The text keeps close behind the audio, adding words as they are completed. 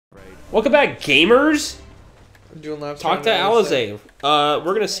Welcome back, gamers! I'm doing laps. Talk to Alizé.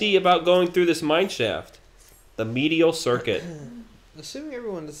 We're gonna see about going through this mine shaft. The medial circuit. Assuming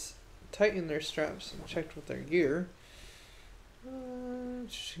everyone's tightened their straps and checked with their gear.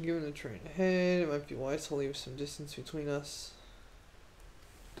 Given the terrain ahead, it might be wise to leave some distance between us.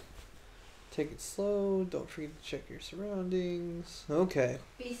 Take it slow. Don't forget to check your surroundings. Okay.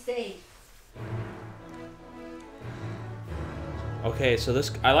 Be safe. Okay, so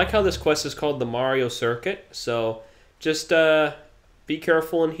this I like how this quest is called the Mario Circuit. So just be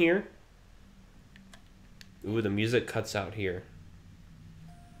careful in here. Ooh, the music cuts out here.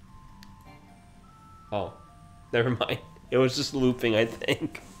 Oh, never mind. It was just looping, I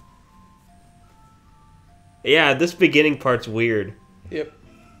think. Yeah, this beginning part's weird. Yep.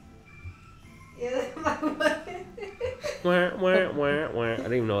 Yeah, I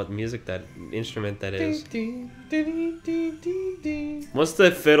don't even know what music that instrument that is. Once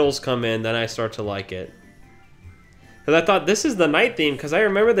the fiddles come in, then I start to like it. Because I thought this is the night theme, because I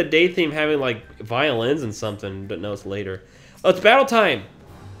remember the day theme having like violins and something, but no, it's later. Oh, it's battle time!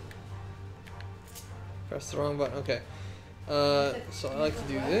 Press the wrong button. Okay. So I like to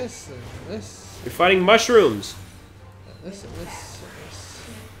do this and this. You're fighting mushrooms! And this and this and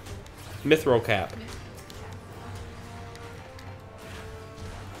this. Mithril cap.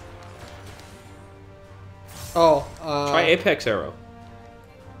 Oh, Try Apex Arrow.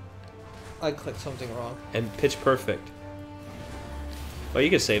 I clicked something wrong. And Pitch Perfect. Oh, you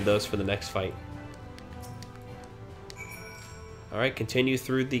can save those for the next fight. Alright, continue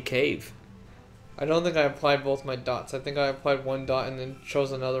through the cave. I don't think I applied both my dots. I think I applied one dot and then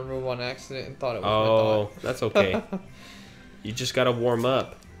chose another move on accident and thought it was my dot. That's okay. You just gotta warm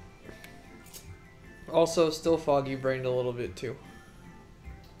up. Also, still foggy brained a little bit too.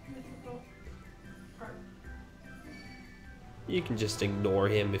 You can just ignore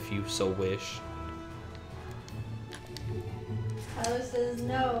him if you so wish. Tyler says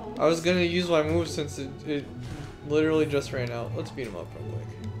no. I was gonna use my move since it literally just ran out. Let's beat him up real quick.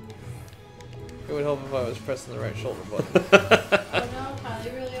 It would help if I was pressing the right shoulder button. Oh no, Tyler,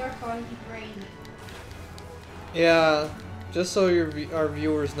 you really are foggy brain. Yeah, just so our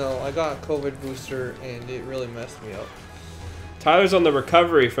viewers know, I got a COVID booster and it really messed me up. Tyler's on the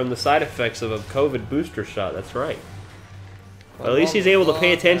recovery from the side effects of a COVID booster shot, that's right. Well, at least he's able to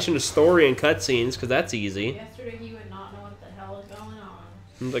pay attention to story and cutscenes, because that's easy. Yesterday he would not know what the hell is going on.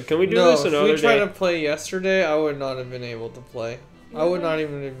 I'm like, can we do this another day? If we tried to play yesterday, I would not have been able to play. I would not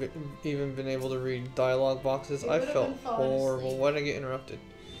even have been able to read dialogue boxes. I felt horrible. Why did I get interrupted?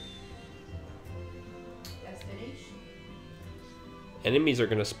 That's finished. Enemies are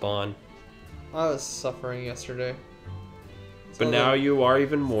gonna spawn. I was suffering yesterday. But now you are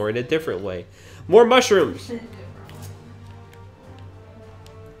even more in a different way. More mushrooms!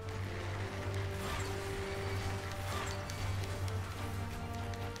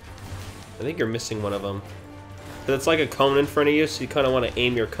 I think you're missing one of them. But it's like a cone in front of you, so you kind of want to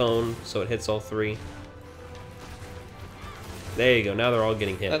aim your cone so it hits all three. There you go, now they're all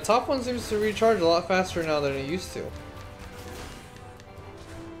getting hit. That top one seems to recharge a lot faster now than it used to.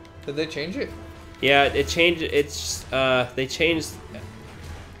 Did they change it? Yeah, it changed, they changed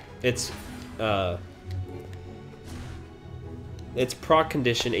its proc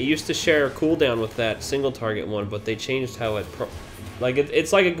condition. It used to share a cooldown with that single target one, but they changed how it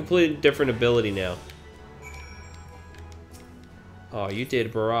it's like a completely different ability now. Oh, you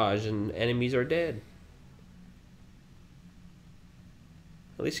did barrage and enemies are dead.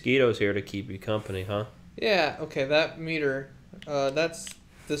 At least Guido's here to keep you company, huh? Yeah, okay, that meter, that's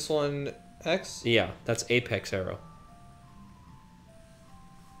this one X? Yeah, that's Apex Arrow.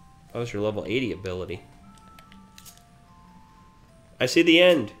 That was your level 80 ability. I see the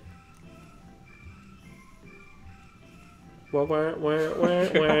end. I'm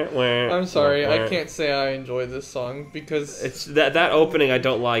sorry, I can't say I enjoy this song because it's that opening I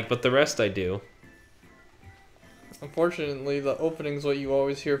don't like, but the rest I do. Unfortunately, the opening's what you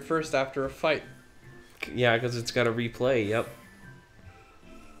always hear first after a fight. Yeah, because it's got a replay. Yep.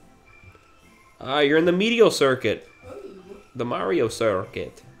 Ah, you're in the medial circuit. Ooh. The Mario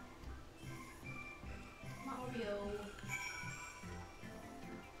circuit. Mario.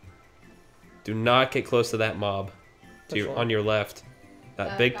 Do not get close to that mob. On your left.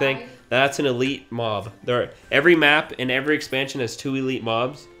 That big guy? thing. That's an elite mob. Every map in every expansion has 2 elite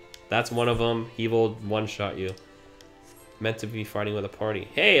mobs. That's one of them. He will one-shot you. Meant to be fighting with a party.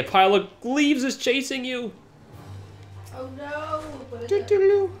 Hey, a pile of leaves is chasing you! Oh no! What is it?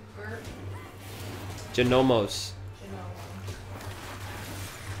 Genomos.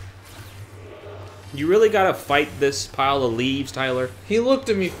 You really gotta fight this pile of leaves, Tyler. He looked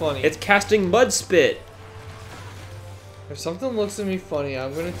at me funny. It's casting mud spit. If something looks at me funny,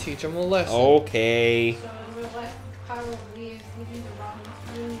 I'm gonna teach him a lesson. Okay. So we're like pile of leaves leaving the wrong.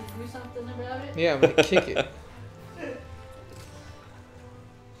 You need to do something about it. Yeah, I'm gonna kick it.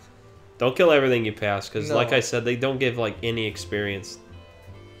 Don't kill everything you pass, because No. like I said, they don't give like any experience.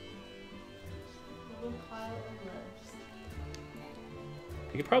 Little pile of leaves.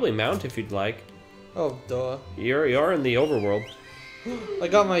 You could probably mount if you'd like. Oh, duh. You're in the overworld. I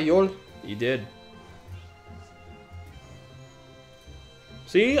got my Yol. You did.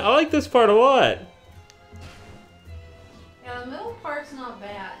 See, I like this part a lot. Yeah, the middle part's not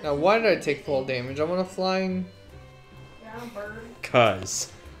bad. Now, why did I take fall damage? I'm on a flying. Yeah, I'm a bird.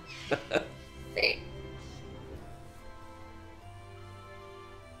 Cuz.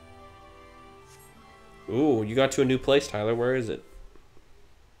 Ooh, you got to a new place, Tyler. Where is it?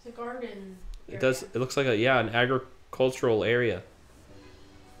 It's a garden. It does. It looks like an agricultural area.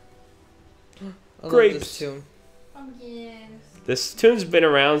 I love Grapes. this tune. Pumpkins. This tune's been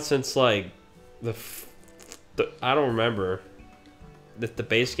around since like the I don't remember if the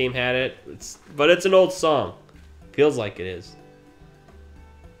base game had it. But it's an old song. Feels like it is.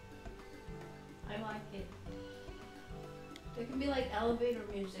 I like it. It can be like elevator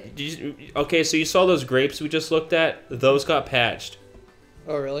music. Okay, so you saw those grapes we just looked at? Those got patched.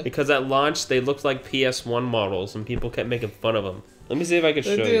 Oh, really? Because at launch, they looked like PS1 models, and people kept making fun of them. Let me see if I can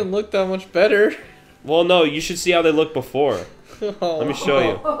show They you. didn't look that much better. Well, no, you should see how they looked before. Oh. Let me show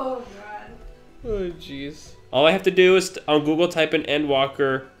you. Oh god. Oh, jeez. All I have to do is on Google type in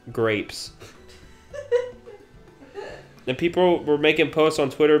Endwalker grapes. And people were making posts on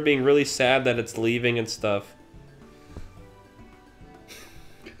Twitter being really sad that it's leaving and stuff.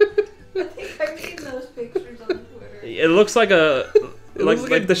 I think I've seen those pictures on Twitter. It looks like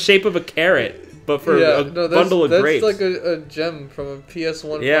like the shape of a carrot, but for a bundle of grapes. That's like a gem from a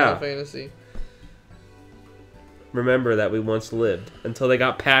PS1 Yeah. Final Fantasy. Remember that we once lived until they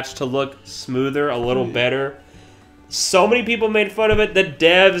got patched to look smoother, a little better. So many people made fun of it. The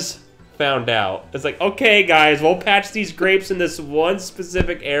devs found out. It's like, okay, guys, we'll patch these grapes in this one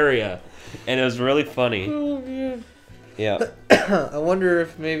specific area, and it was really funny. Oh, man. Yeah. I wonder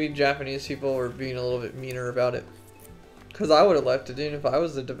if maybe Japanese people were being a little bit meaner about it. Because I would have left it in if I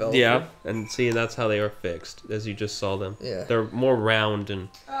was the developer. Yeah, and see, that's how they are fixed, as you just saw them. Yeah. They're more round and...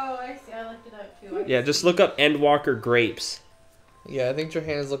 Oh, I see. I looked it up too. I Yeah, just look up Endwalker grapes. Yeah, I think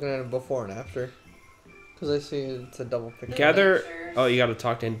Johanna's looking at it before and after. Because I see it's a double picture. Gather... pictures- Oh, you gotta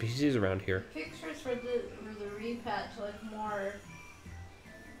talk to NPCs around here. Pictures for the repatch look more.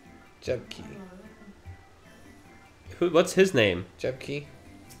 Jebkey. What's his name? Jebkey.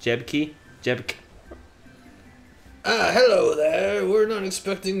 Jebkey? Jebk. Ah, hello there. We're not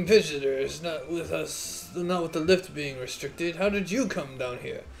expecting visitors. Not with the lift being restricted. How did you come down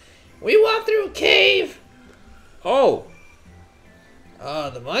here? We walked through a cave. Oh! Ah,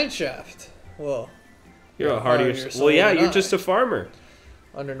 the mine shaft. Well, You're a hardier hardier... soul Well, yeah, than you're I. just a farmer.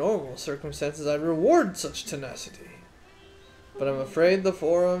 under normal circumstances, I'd reward such tenacity. But I'm afraid the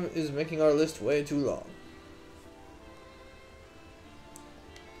forum is making our list way too long.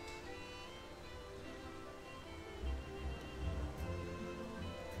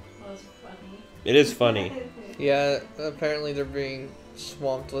 Was funny. It is funny. Yeah, apparently they're being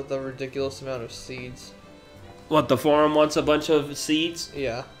swamped with a ridiculous amount of seeds. What, the forum wants a bunch of seeds?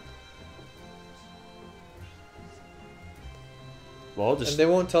 Yeah. Well, And just... they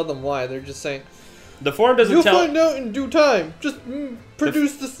won't tell them why. They're just saying, The forum doesn't you'll tell... find out in due time. Just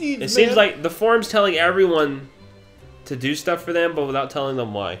produce the seeds, It man. seems like the forum's telling everyone to do stuff for them, but without telling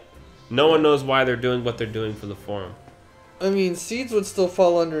them why. No one knows why they're doing what they're doing for the forum. I mean, seeds would still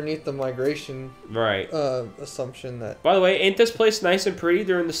fall underneath the migration Right. assumption that... By the way, ain't this place nice and pretty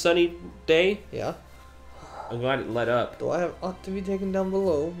during the sunny day? Yeah. I'm glad it let up. Do I have ought to be taken down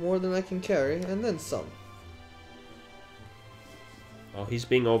below more than I can carry, and then some. Oh, he's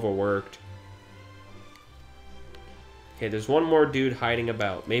being overworked. Okay, there's one more dude hiding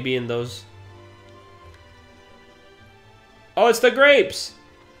about. Maybe in those... Oh, it's the grapes!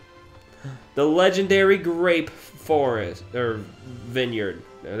 The legendary grape forest, or vineyard.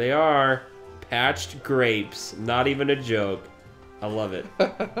 There they are. Patched grapes. Not even a joke. I love it.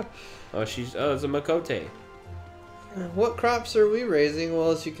 Oh, it's a Makote. What crops are we raising? Well,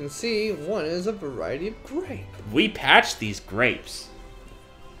 as you can see, one is a variety of grape. We patched these grapes.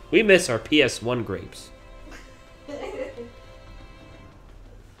 We miss our PS1 grapes.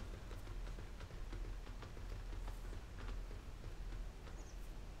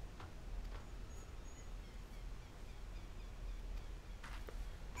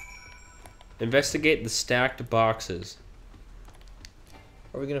 Investigate the stacked boxes.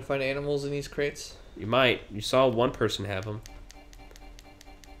 Are we gonna find animals in these crates? You might. You saw one person have them.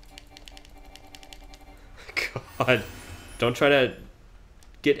 God. Don't try to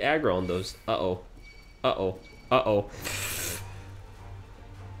get aggro on those. Uh-oh. Uh-oh. Uh-oh.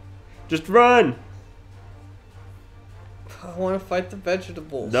 Just run! I want to fight the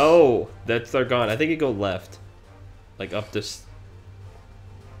vegetables. No! They're gone. I think you go left. Like up this...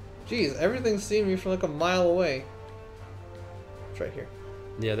 Jeez, everything's seeing me from like a mile away. It's right here.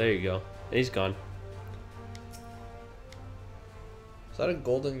 Yeah, there you go. He's gone. Is that a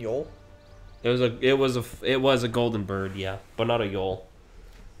golden yole? It was a golden bird, yeah, but not a yole.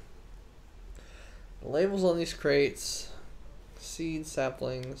 The labels on these crates. Seed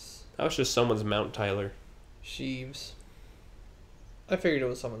saplings. That was just someone's mount, Tyler. Sheaves. I figured it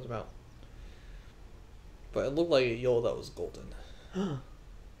was someone's mount. But it looked like a yole that was golden.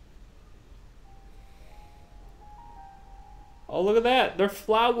 Oh, look at that. They're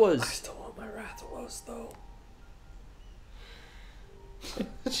flowers. I still want my Rathalos, though.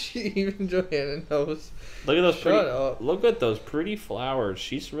 Even Johanna knows. Look at those Shut up. Look at those pretty flowers.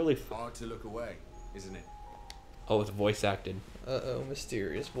 She's really... Hard to look away, isn't it? Oh, it's voice acted. Uh-oh,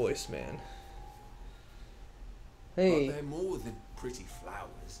 mysterious voice man. But Hey. they're more than pretty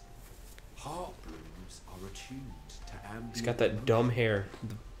flowers. Heart blooms are attuned to ambient... He's got that dumb hair.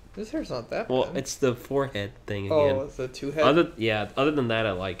 This hair's not that Well, bad. it's the forehead thing again. Oh, it's a two-head? Other than that,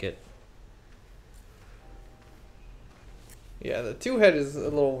 I like it. Yeah, the two-head is a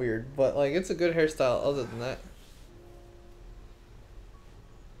little weird, but like it's a good hairstyle other than that.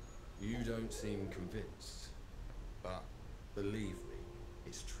 You don't seem convinced, but believe me,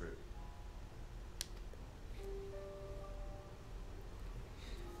 it's true.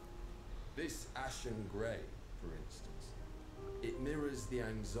 This ashen grey, for instance, it mirrors the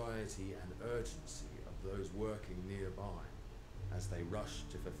anxiety and urgency of those working nearby as they rush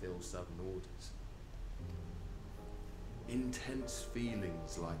to fulfill sudden orders. Intense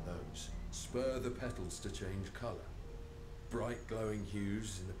feelings like those spur the petals to change colour. Bright glowing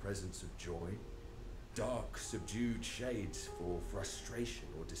hues in the presence of joy, dark subdued shades for frustration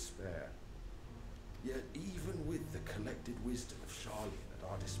or despair. Yet even with the collected wisdom of Charlene at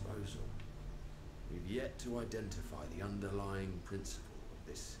our disposal, we've yet to identify the underlying principle of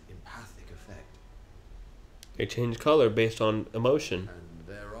this empathic effect. They change color based on emotion. And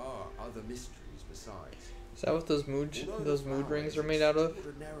there are other mysteries besides. Is that what those mood rings are made out of?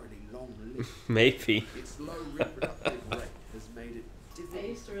 Ordinarily long-lived, Maybe. its low reproductive rate has made it I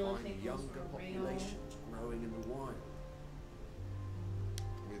used difficult to to really find think those younger were real. populations growing in the wild.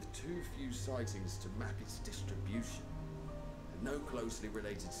 With too few sightings to map its distribution, and no closely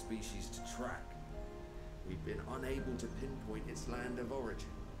related species to track, we've been unable to pinpoint its land of origin.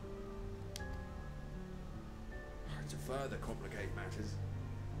 To further complicate matters,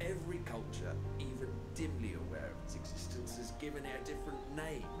 every culture, even dimly aware of its existence, has given it a different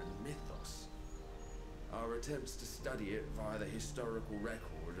name and mythos. Our attempts to study it via the historical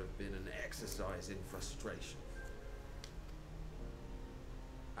record have been an exercise in frustration.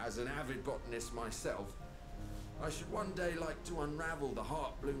 As an avid botanist myself, I should one day like to unravel the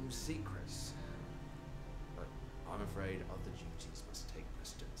Heartbloom's secrets. But I'm afraid other duties must take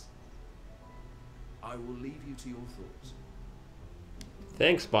precedence. I will leave you to your thoughts.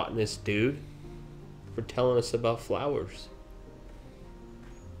 Thanks, botanist dude, for telling us about flowers.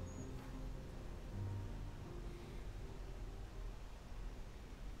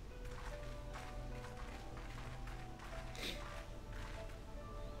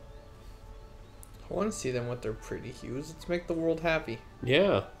 I want to see them with their pretty hues. Let's make the world happy.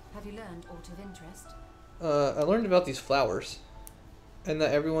 Yeah. Have you learned aught of interest? I learned about these flowers. And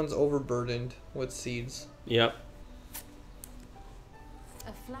that everyone's overburdened with seeds. Yep.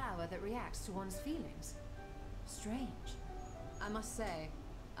 A flower that reacts to one's feelings? Strange. I must say,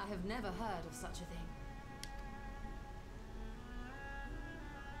 I have never heard of such a thing.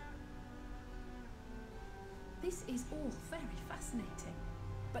 This is all very fascinating,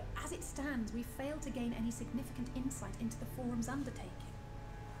 but as it stands, we've failed to gain any significant insight into the forum's undertaking.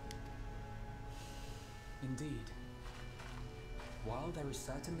 Indeed. While there is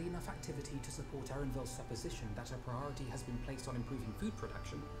certainly enough activity to support Erenville's supposition that a priority has been placed on improving food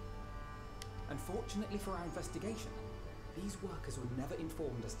production, unfortunately for our investigation, these workers were never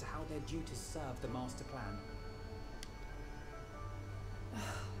informed as to how their duties serve the master plan.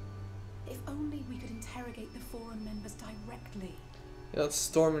 If only we could interrogate the forum members directly. Yeah, let's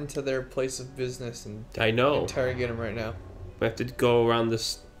storm into their place of business and I know. interrogate them right now. We have to go around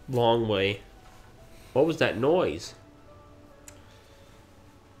this long way. What was that noise?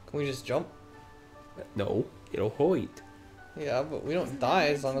 Can we just jump? No, it'll hoit. Yeah, but we don't Isn't die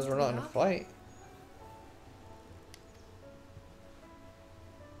there as long as we're entrance not in a to the fight.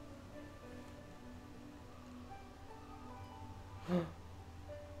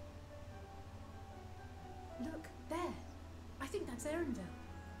 Look, there. I think that's Erenville.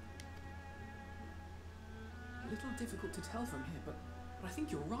 A little difficult to tell from here, but I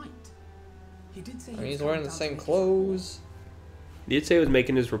think you're right. He did say I he mean, was he's coming wearing the down to same make his report. clothes, You'd say he was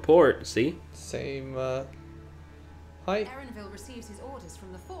making his report. See? same height. Erenville receives his orders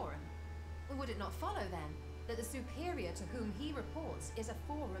from the Forum. Would it not follow then that the superior to whom he reports is a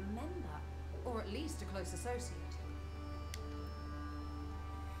Forum member, or at least a close associate?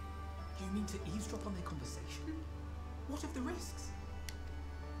 You mean to eavesdrop on their conversation? What of the risks?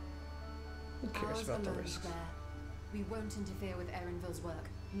 Who cares Ours about the alone, risks? Claire. We won't interfere with Erenville's work,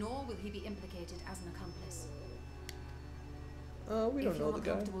 nor will he be implicated as an accomplice. We don't if know you're the not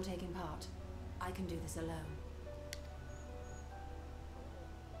guy. comfortable taking part, I can do this alone.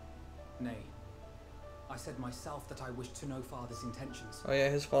 Nay. I said myself that I wished to know father's intentions. Oh yeah,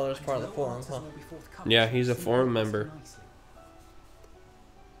 his father's And part of the no forum, answers huh? will be forthcoming, Yeah, he's a so forum listen member. nicely.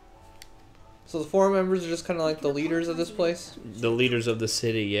 So the forum members are just kind of like the leaders of this place. The leaders of the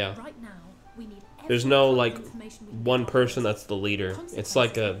city, yeah. Right now, we need There's every no, kind of like, information we can one get. person that's the leader. It's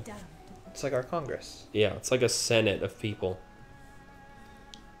like a, Consequences damned. It's like our Congress, yeah, it's like a senate of people.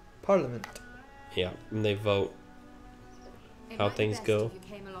 Parliament. Yeah, and they vote. It How might be things best go. if you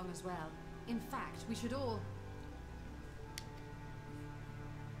came along as well. In fact, we should all.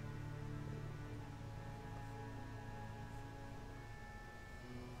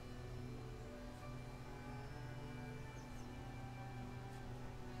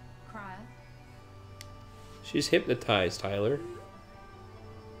 Crier. She's hypnotized, Tyler.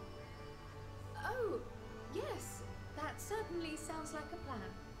 Oh, yes. That certainly sounds like a plan.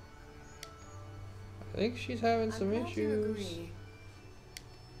 I think she's having some I'm glad you issues. agree.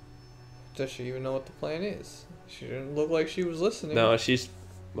 Does she even know what the plan is? She didn't look like she was listening. No, she's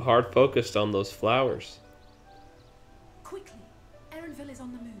hard focused on those flowers. Quickly, Erenville is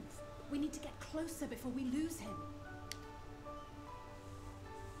on the move. We need to get closer before we lose him.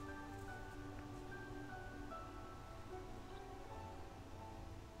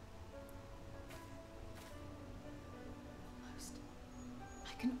 Almost.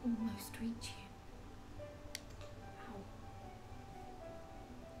 I can almost reach you.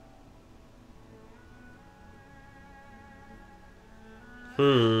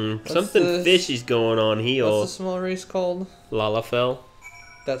 Ow. Something this? fishy's going on here. What's the small race called? Lalafell.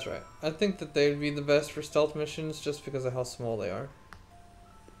 That's right. I think that they'd be the best for stealth missions just because of how small they are.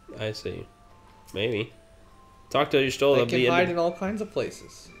 I see. Maybe. Talk to your stole. They They'll be can hide in in all kinds of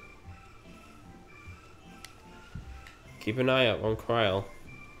places. Keep an eye out on Kryl.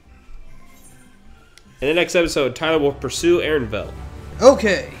 In the next episode, Tyler will pursue Erenville.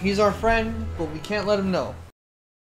 Okay, he's our friend, but we can't let him know.